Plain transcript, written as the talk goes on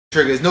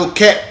Triggers, no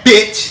cat,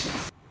 bitch.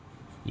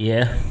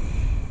 Yeah.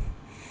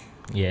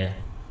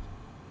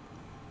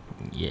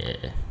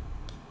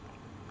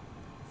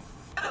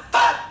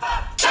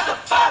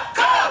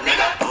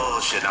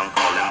 Bullshit, I'm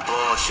calling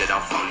bullshit.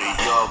 I'm from New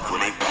York, where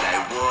they play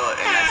wood,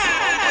 and that's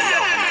all way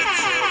out in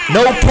they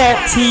No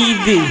Cap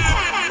TV.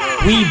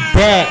 We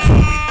back.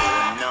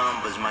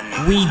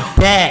 We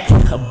back.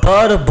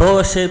 Above the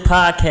Bullshit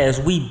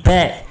Podcast. We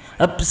back.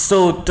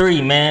 Episode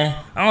 3, man.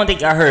 I don't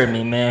think y'all heard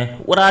me, man.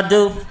 What I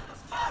do?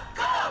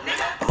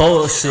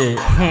 Bullshit.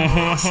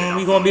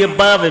 We gonna be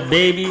above it,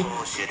 baby.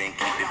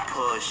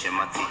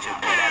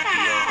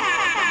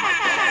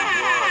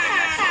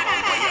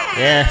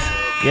 Yeah.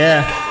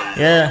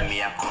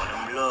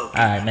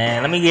 Alright,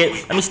 man. Let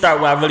me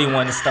start where I really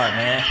wanted to start,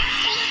 man.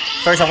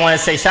 First, I want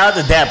to say shout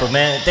out to Dapper,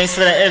 man. Thanks for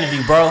that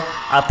interview, bro.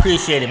 I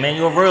appreciate it, man.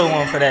 You're a real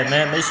one for that,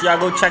 man. Make sure y'all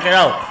go check it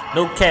out.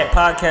 No Cat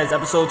Podcast,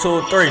 episode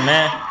 203,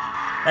 man.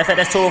 In fact,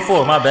 that's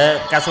 204, my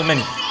bad. Got so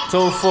many.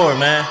 204,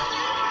 man.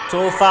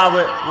 205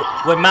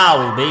 with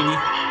Maui, baby. You know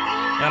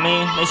what I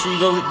mean? Make sure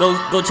you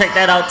go check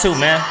that out too,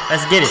 man.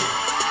 Let's get it.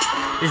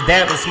 It's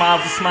Dapper,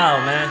 Smile for Smile,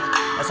 man.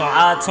 That's on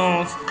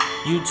iTunes,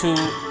 YouTube,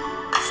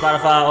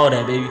 Spotify, all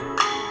that, baby.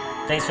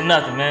 Thanks for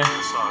nothing, man.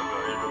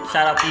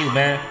 Shout out to you,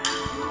 man.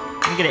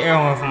 Let me get an air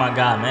horn for my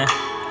guy, man.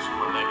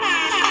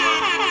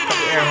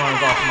 Couple air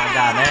horns off for my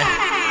guy, man.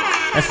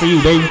 That's for you,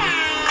 baby.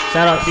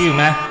 Shout out to you,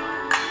 man.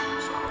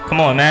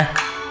 Come on, man.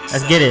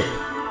 Let's get it.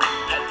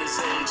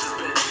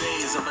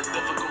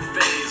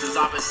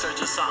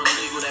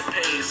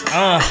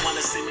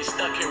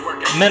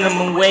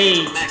 Minimum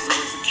wage.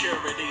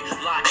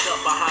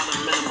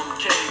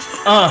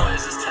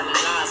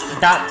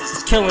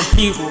 Doctors killing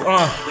people.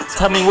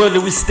 Tell me where do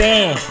we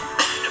stand?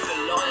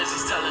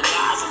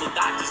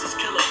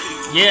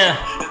 Yeah.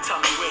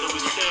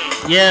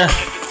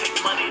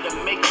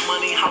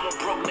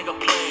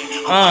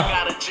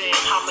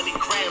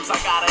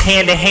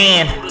 Hand to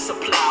hand.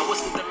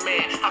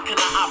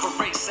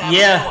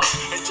 Yeah.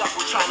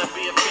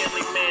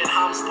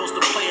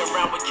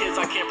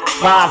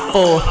 Ride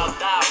for.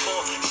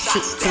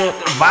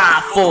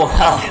 Ride for.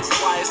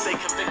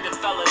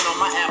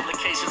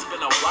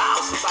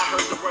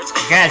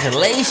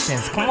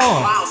 Congratulations. Come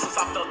on.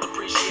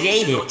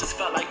 Create it.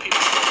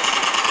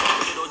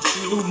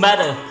 Knew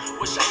better.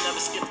 Wish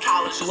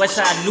I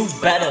knew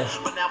better.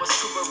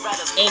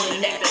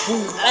 Ain't that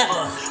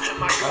whoever.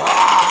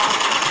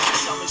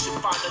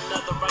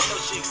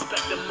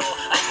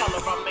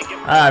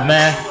 Alright,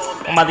 man.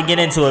 I'm about to get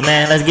into it,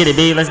 man. Let's get it,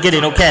 baby. Let's get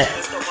it. No cap.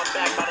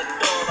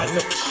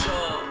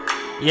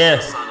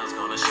 Yeah.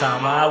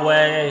 Time my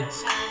way.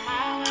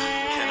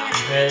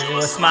 You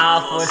a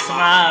smile for a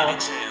smile.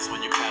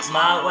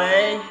 My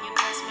way.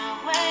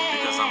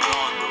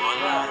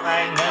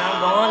 Right now,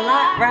 I'm going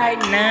live right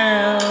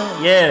now.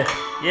 Yeah.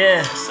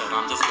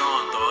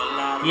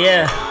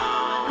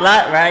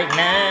 Lot right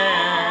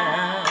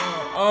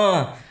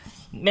now.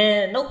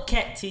 Man, no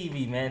Cat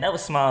TV, man. That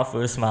was Smile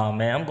for a Smile,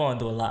 man. I'm going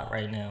through a lot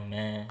right now,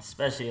 man.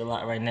 Especially a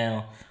lot right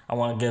now. I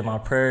want to give my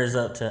prayers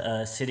up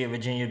to City of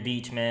Virginia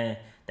Beach, man.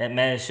 That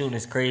mass shooting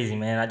is crazy,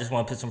 man. I just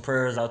want to put some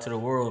prayers out to the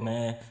world,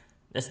 man.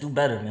 Let's do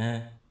better,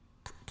 man.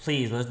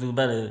 Please, let's do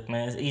better,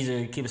 man. It's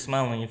easier to keep a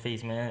smile on your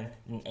face, man,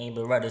 and aim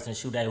the rudders and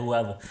shoot at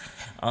whoever.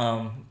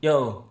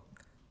 Yo,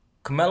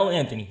 Melo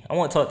Anthony, I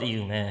want to talk to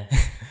you, man.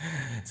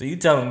 So you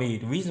telling me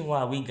the reason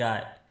why we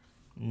got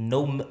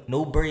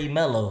no braid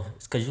Melo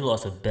is because you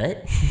lost a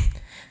bet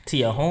to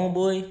your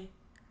homeboy?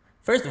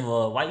 First of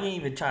all, why you ain't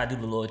even try to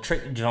do the little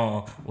trick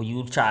John where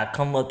you try to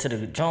come up to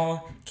the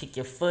John, kick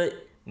your foot,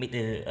 make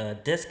the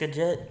disc a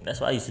jet?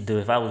 That's what I used to do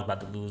if I was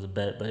about to lose a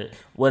bet, but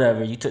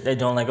whatever. You took that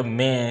John like a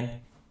man.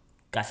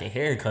 Got your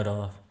hair cut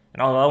off.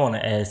 And all I want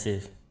to ask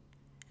is,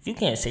 if you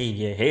can't save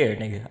your hair,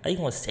 nigga, how you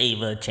going to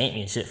save a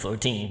championship for a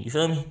team? You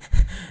feel me?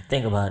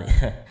 Think about it.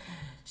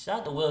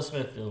 Shout out to Will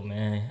Smith, though,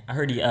 man. I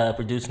heard he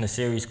producing a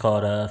series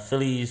called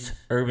Philly's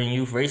Urban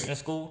Youth Racing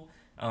School.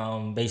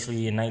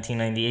 Basically, in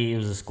 1998, it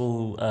was a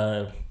school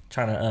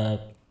trying to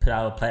put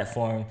out a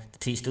platform to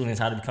teach students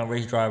how to become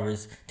race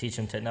drivers, teach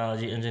them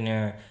technology,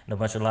 engineering, and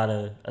a lot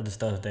of other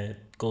stuff that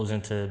goes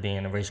into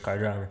being a race car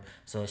driver.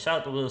 So shout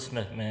out to Will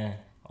Smith, man.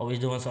 Always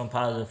doing something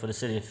positive for the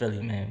city of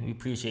Philly, man. We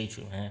appreciate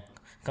you, man.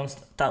 Come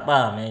stop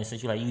by, man,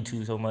 since you like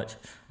YouTube so much.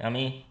 You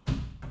know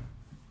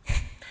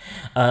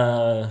what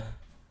I mean?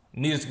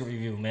 Music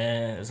review,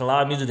 man. There's a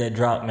lot of music that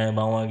dropped, man,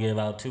 but I want to give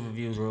out 2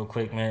 reviews real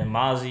quick, man.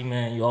 Mozzie,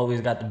 man, you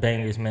always got the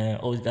bangers, man.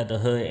 Always got the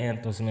hood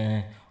anthems,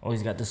 man.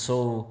 Always got the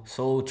soul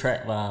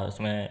track vibes,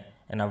 man.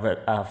 And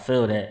I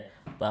feel that.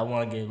 But I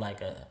want to give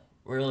like a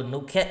real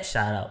no cat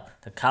shout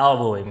out to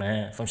Cowboy,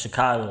 man, from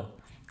Chicago.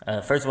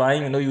 First of all, I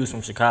didn't even know you was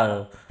from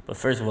Chicago. But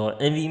first of all,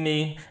 envy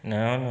me.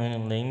 No,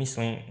 let me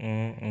sleep.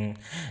 And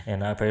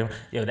I pray.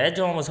 Yo, that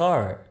joint was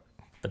hard.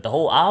 But the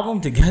whole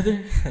album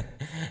together,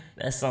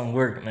 that's some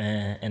work,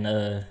 man. And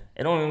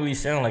it don't really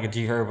sound like a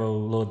G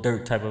Herbo, Lil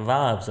Durk type of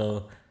vibe.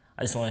 So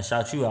I just want to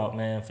shout you out,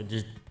 man, for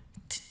just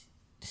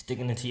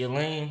sticking into your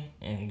lane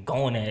and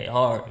going at it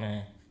hard,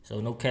 man. So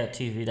No Cap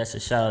TV, that's a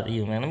shout out to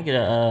you, man. Let me get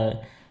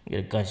get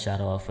a gunshot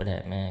off for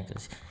that, man,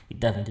 because he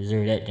definitely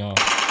deserved that joint.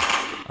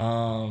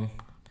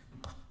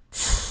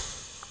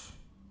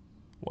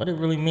 What it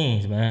really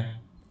means, man.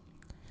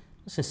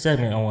 It's a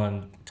segment I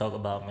want to talk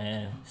about,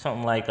 man.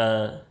 Something like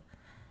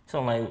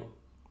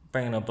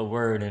bringing up the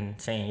word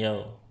and saying,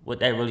 yo, what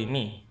that really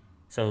mean.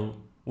 So,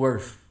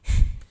 worth.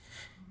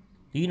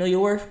 Do you know your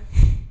worth?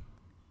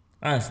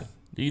 Honestly,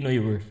 do you know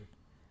your worth?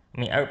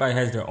 I mean, everybody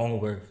has their own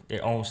worth,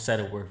 their own set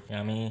of worth, you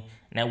know what I mean?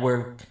 And that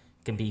worth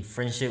can be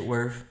friendship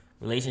worth,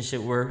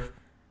 relationship worth,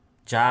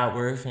 job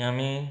worth, you know what I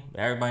mean?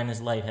 Everybody in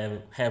this life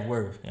have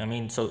worth, you know what I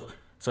mean? So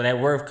that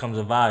worth comes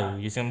with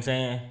value, you see what I'm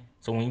saying?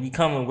 So when you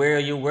become aware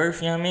of your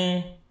worth, you know what I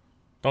mean?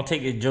 Don't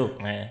take it a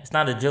joke, man. It's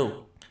not a joke, you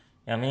know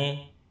what I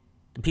mean?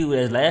 The people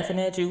that's laughing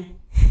at you,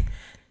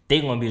 they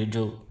gonna be the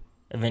joke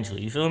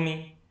eventually, you feel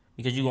me?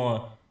 Because you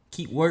gonna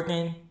keep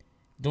working,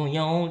 doing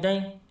your own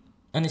thing,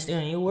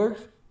 understanding your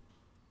worth,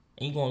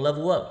 and you gonna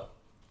level up.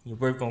 Your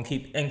worth gonna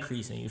keep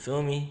increasing, you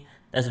feel me?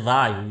 That's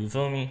value, you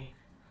feel me?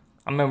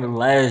 I remember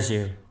last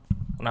year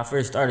when I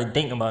first started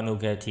thinking about No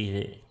Cap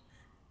TV.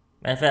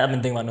 Matter of fact, I've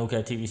been thinking about No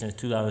Cap TV since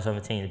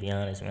 2017, to be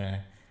honest,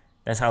 man.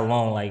 That's how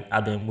long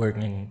I've been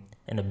working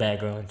in the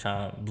background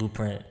trying to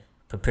blueprint,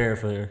 prepare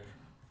for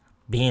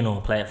being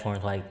on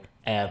platforms like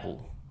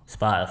Apple,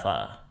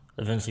 Spotify,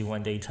 eventually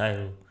one day Tidal.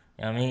 You know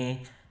what I mean?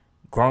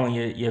 Growing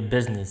your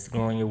business,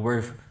 growing your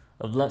worth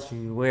of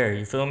luxury wear,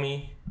 you feel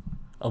me?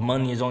 Of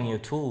money is only a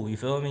tool, you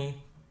feel me?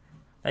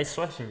 Like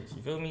sweatshirts,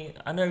 you feel me?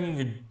 I never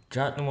even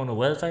dropped them on the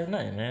website,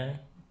 nothing, man.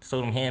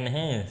 Sold them hand in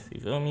hands,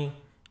 you feel me?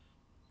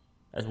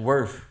 That's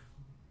worth.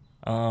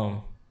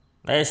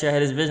 Last year I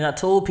had this vision, I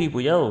told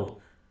people, yo,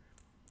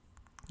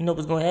 you know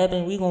what's gonna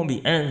happen? We gonna be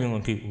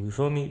interviewing people, you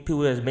feel me?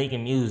 People that's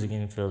making music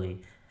in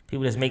Philly.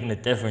 People that's making a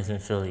difference in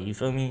Philly, you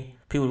feel me?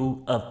 People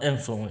who of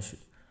influence. You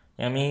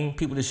know what I mean?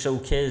 People to show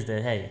kids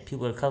that, hey,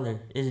 people of color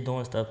is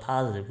doing stuff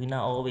positive. We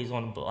not always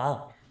on the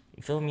block.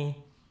 You feel me?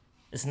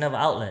 It's never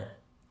outlet.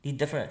 These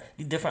different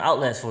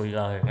outlets for you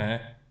out here, man.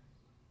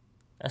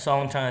 That's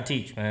all I'm trying to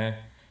teach, man.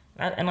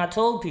 And I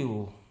told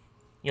people,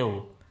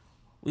 yo,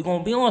 we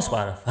gonna be on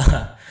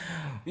Spotify.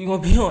 We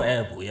gonna be on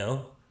Apple,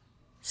 yo.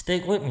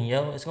 Stick with me,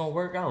 yo. It's gonna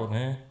work out,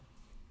 man.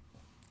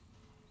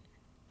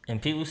 And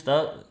people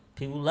stuck,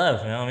 people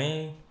left, you know what I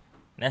mean?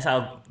 And that's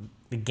how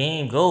the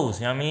game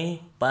goes, you know what I mean?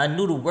 But I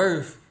knew the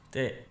worth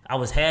that I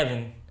was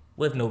having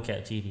with No Cap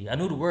TV. I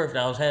knew the worth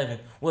that I was having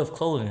with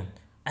clothing.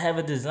 I have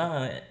a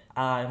design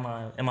in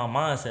my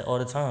mindset all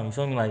the time. You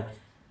feel me? Like,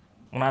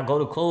 when I go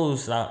to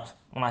clothes shops,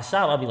 when I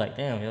shop, I'll be like,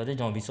 damn, yo, this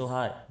joint be so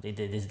hot. They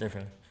did this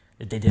differently.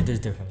 They did this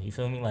differently. You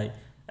feel me? Like,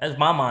 that's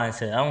my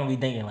mindset. I don't be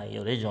thinking like,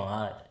 yo, this joint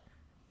hot.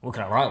 What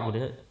can I rock with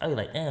it? I be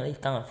like, damn, they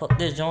kind of fucked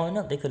this joint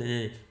up. They could have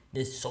did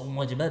this so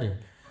much better.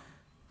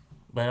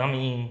 But I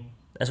mean,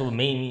 that's what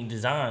made me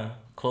design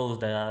clothes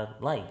that I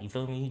like. You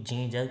feel me?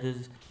 Jean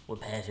jackets with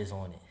patches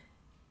on it.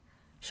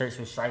 Shirts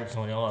with stripes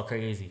on it, all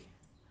crazy. You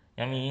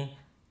know what I mean?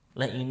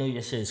 Let you know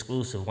your shit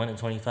exclusive. 1 in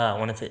 25,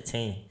 1 in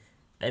 15.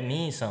 That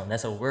means something.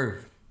 That's a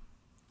worth.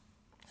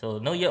 So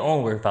know your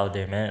own worth out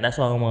there, man. That's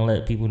all I want to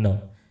let people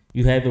know.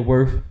 You have a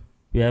worth.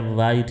 You have a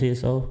value to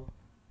yourself.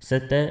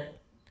 Set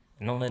that.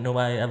 And don't let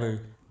nobody ever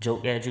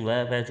joke at you,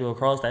 laugh at you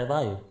across that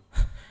value.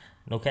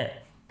 No cap.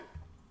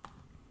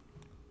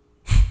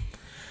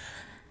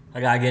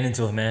 I gotta get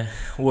into it, man.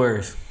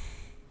 Words.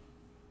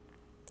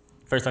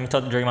 First, let me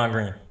talk to Draymond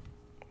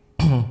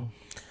Green.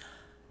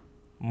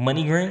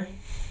 Money Green.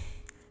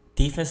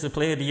 Defensive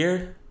Player of the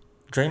Year.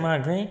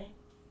 Draymond Green.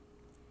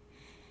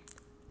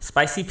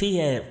 Spicy P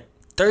had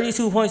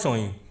 32 points on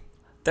you.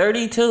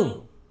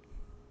 32.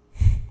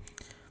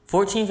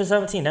 14 for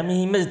 17. That means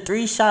he missed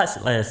 3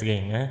 shots last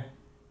game, man.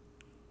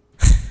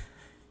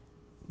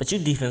 But you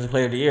Defensive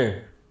Player of the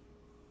Year.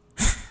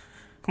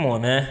 Come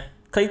on, man.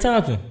 Klay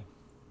Thompson.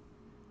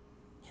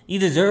 You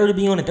deserve to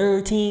be on the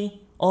third team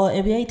or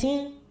NBA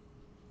team?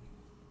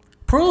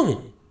 Prove it.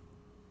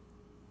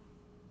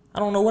 I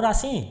don't know what I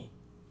seen.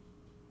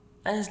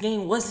 Last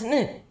game wasn't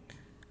it.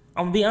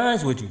 I'm gonna be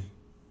honest with you.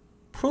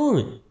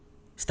 Prove it.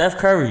 Steph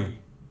Curry.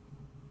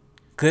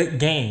 Good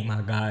game,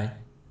 my guy.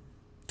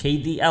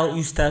 KD out,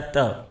 you stepped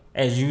up.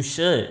 As you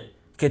should.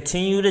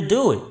 Continue to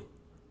do it.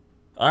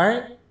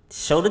 Alright?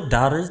 Show the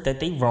doubters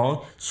that they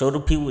wrong. Show the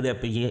people that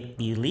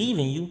believe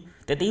in you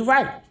that they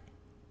right.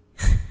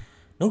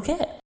 No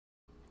cap.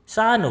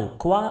 Side note,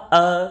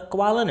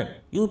 Kawhi Leonard,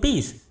 you a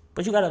beast.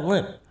 But you got a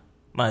limp,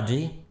 my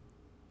G.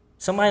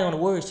 Somebody on the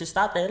Warriors should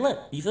stop that limp.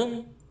 You feel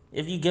me?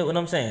 If you get what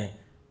I'm saying.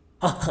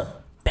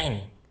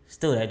 Bang.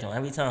 Still that joint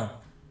every time.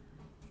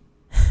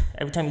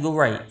 Every time you go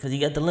right. Because you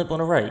got the limp on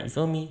the right. You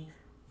feel me?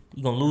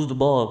 You going to lose the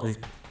ball because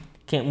you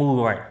can't move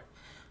right.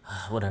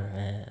 Whatever,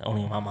 man.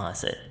 Only in my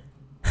mindset.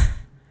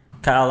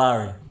 Kyle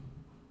Lowry.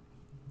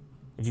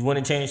 If you win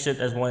a championship,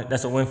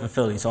 that's a win for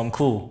Philly. So I'm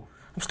cool.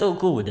 I'm still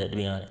cool with that, to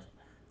be honest.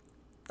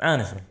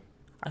 Honestly.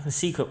 I can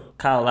see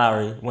Kyle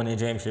Lowry winning a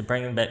championship,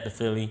 bringing back to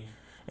Philly.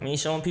 I mean,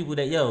 showing people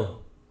that,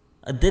 yo,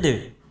 I did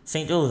it.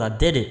 St. Joe's, I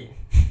did it.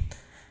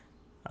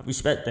 I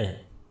respect that.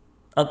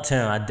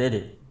 Uptown, I did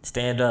it.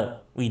 Stand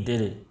up, we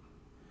did it.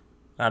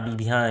 I'll be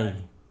behind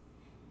you.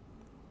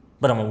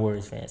 But I'm a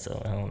Warriors fan,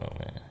 so I don't know,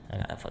 man. I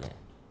gotta fucking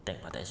think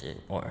about that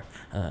shit more.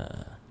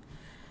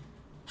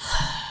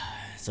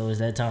 So it's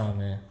that time,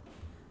 man.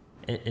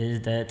 It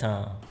is that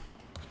time.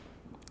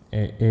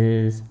 It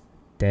is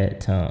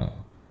that time.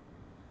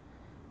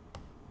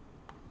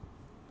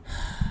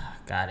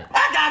 Got it.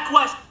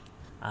 I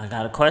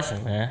got a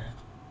question, man.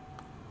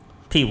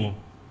 People,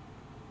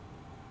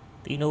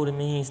 do you know what it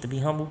means to be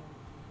humble?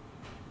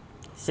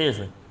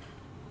 Seriously.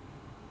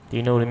 Do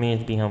you know what it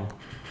means to be humble?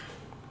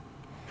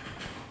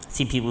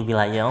 See people be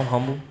like, yeah, I'm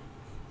humble.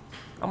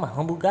 I'm a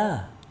humble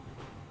guy.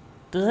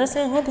 Does that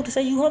sound humble to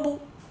say you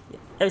humble?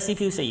 Ever see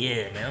people say,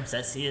 yeah, man, I'm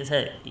sexy as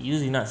heck?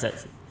 Usually not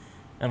sexy.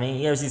 I mean,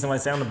 you ever see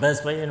somebody say I'm the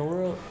best player in the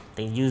world?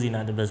 They usually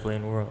not the best player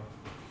in the world.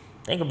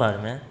 Think about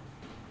it, man.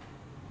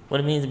 What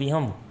it means to be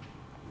humble.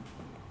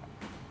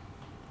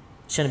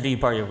 Shouldn't be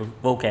part of your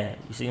vocab.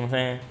 You see what I'm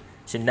saying?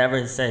 Should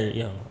never say,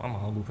 yo, I'm a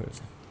humble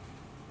person.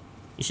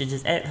 You should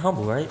just act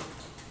humble, right?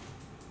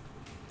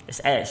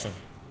 It's action.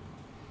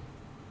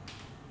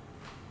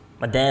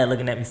 My dad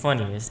looking at me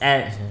funny. It's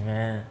action,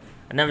 man.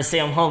 I never say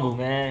I'm humble,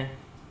 man.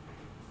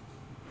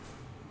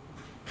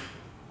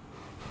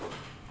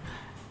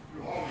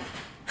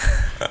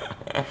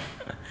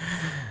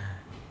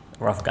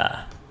 Rough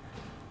guy.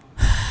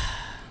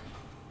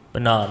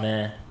 But nah,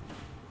 man.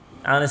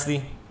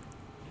 Honestly,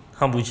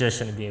 humble just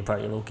shouldn't be a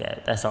part of your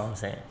vocab. That's all I'm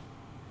saying.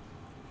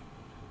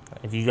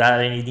 If you got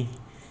any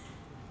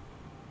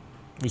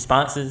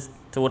responses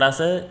to what I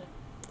said,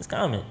 just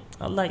comment.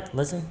 I'd like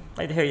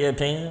to hear your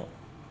opinion on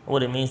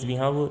what it means to be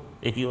humble.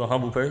 If you're a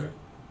humble person.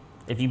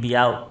 If you be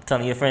out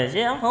telling your friends,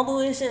 yeah, I'm humble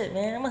as shit,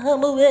 man. I'm a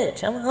humble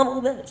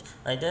bitch.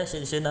 Like, that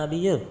shit should not be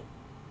you.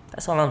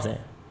 That's all I'm saying.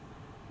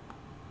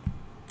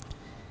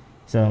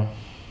 So,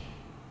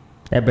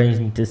 that brings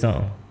me to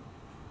something.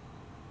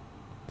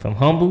 From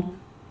humble,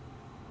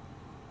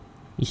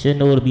 you should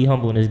know to be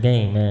humble in this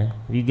game, man.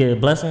 If you get a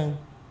blessing,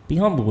 be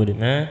humble with it,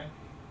 man.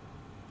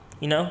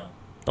 You know?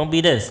 Don't be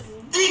this.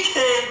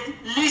 Dickhead,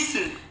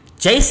 listen.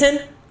 Jason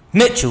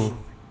Mitchell.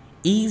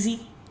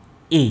 Easy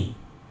E.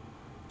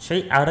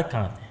 Straight out of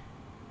Compton.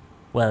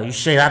 Well, you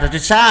straight out of the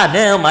child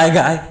now, my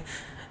guy.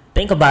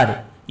 Think about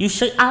it. You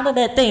straight out of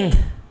that thing.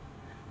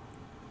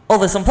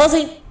 Over some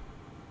pussy?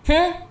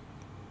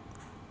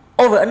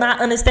 Over not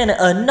understanding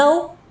a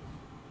no?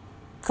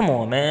 Come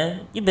on,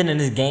 man. You been in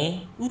this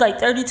game. You like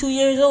 32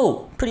 years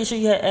old. Pretty sure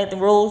you had acting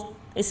roles.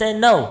 They said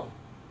no.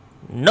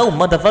 No,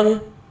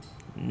 motherfucker.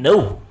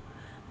 No.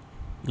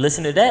 You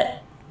listen to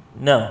that?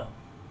 No.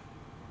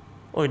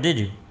 Or did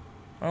you?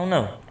 I don't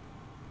know.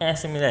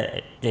 Asking me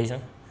that,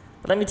 Jason.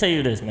 But let me tell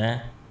you this,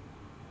 man.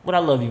 What I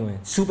love you in.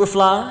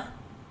 Superfly.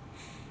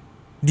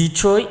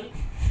 Detroit.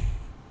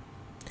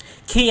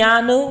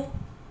 Keanu.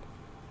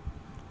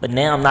 But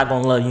now I'm not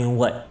going to love you in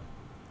what?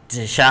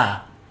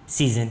 Desha.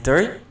 Season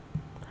 3.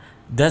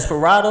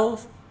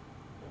 Desperados.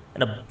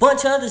 And a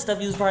bunch of other stuff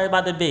you was probably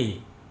about to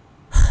be.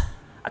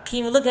 I can't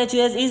even look at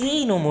you as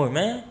Eazy-E no more,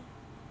 man.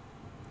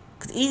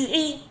 Because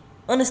Eazy-E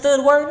understood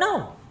the word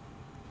no.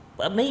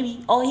 But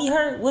maybe all he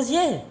heard was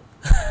yeah.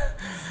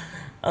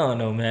 I don't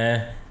know,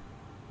 man.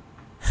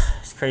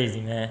 It's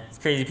crazy, man. It's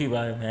crazy people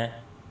out here, man.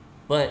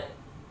 But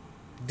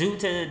due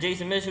to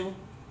Jason Mitchell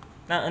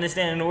not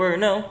understanding the word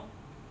no,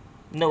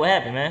 you know what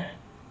happened, man?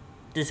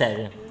 This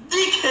happened.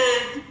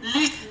 Dickhead,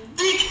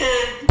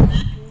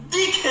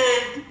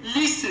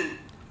 listen.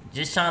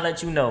 Just trying to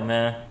let you know,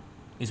 man.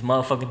 He's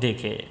motherfucking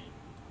dickhead.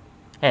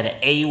 Had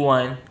an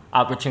A1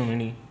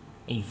 opportunity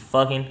and he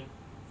fucking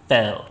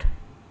failed.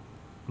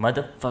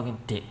 Motherfucking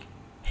dick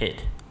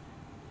hit.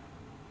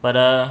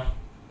 But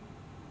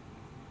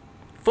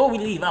before we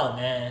leave out,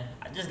 man,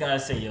 I just gotta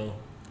say, yo,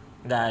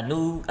 got a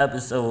new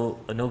episode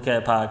of No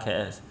Cap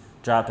Podcast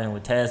dropping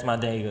with Taz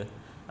Madega.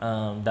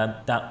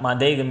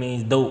 Madega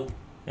means dope. You know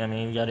what I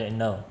mean? Y'all didn't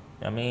know. You know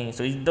what I mean?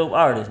 So he's a dope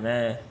artist,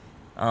 man.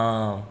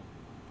 So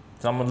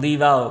I'm gonna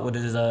leave out with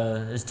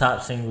his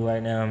top single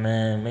right now,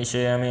 man. Make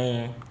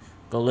sure,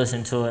 go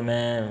listen to it,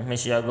 man. Make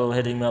sure y'all go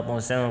hit him up on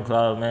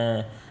SoundCloud,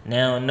 man.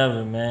 Now or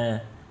never,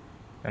 man.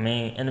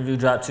 Interview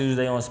drop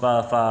Tuesday on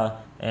Spotify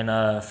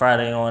and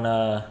Friday on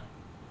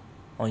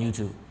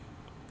YouTube.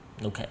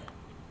 No cap.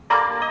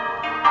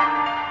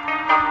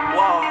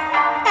 Whoa.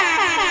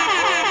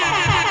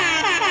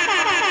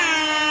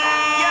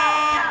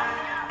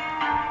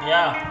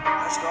 Yeah.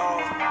 Let's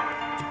go.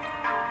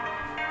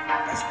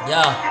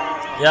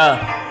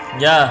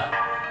 Yeah.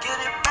 Get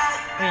it back.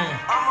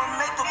 I'ma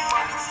make the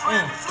money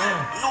flip.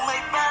 New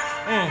made back.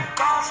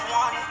 God's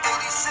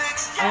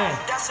 186.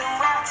 That's in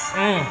rocks.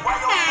 Why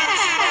your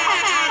bitch?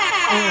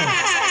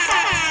 This ain't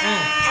sex.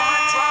 Get my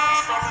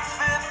drugs from the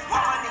fifth. My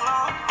money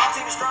long. My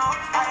team is strong.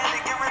 I had to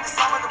get rid of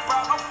some of the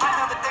problem. I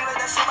never think like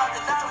that shit about the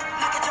dollar.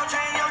 Look at your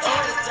chain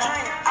is a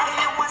dream. I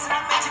hit it once and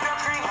I made you go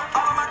cream.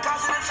 All of my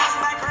cars in the chest,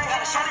 my green.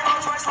 Had a shiny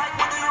Rolls Royce, like,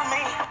 what do you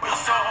mean? We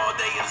saw all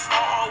day in a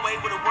small hallway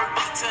with a work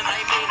was a 10 I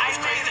made. It's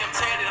crazy, I'm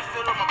tatted. I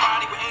feel on my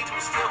body with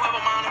angels, still have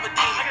a mind of a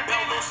demon.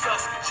 Bell little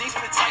sus, she's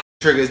been tight.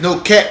 Triggers,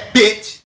 no cap, bitch.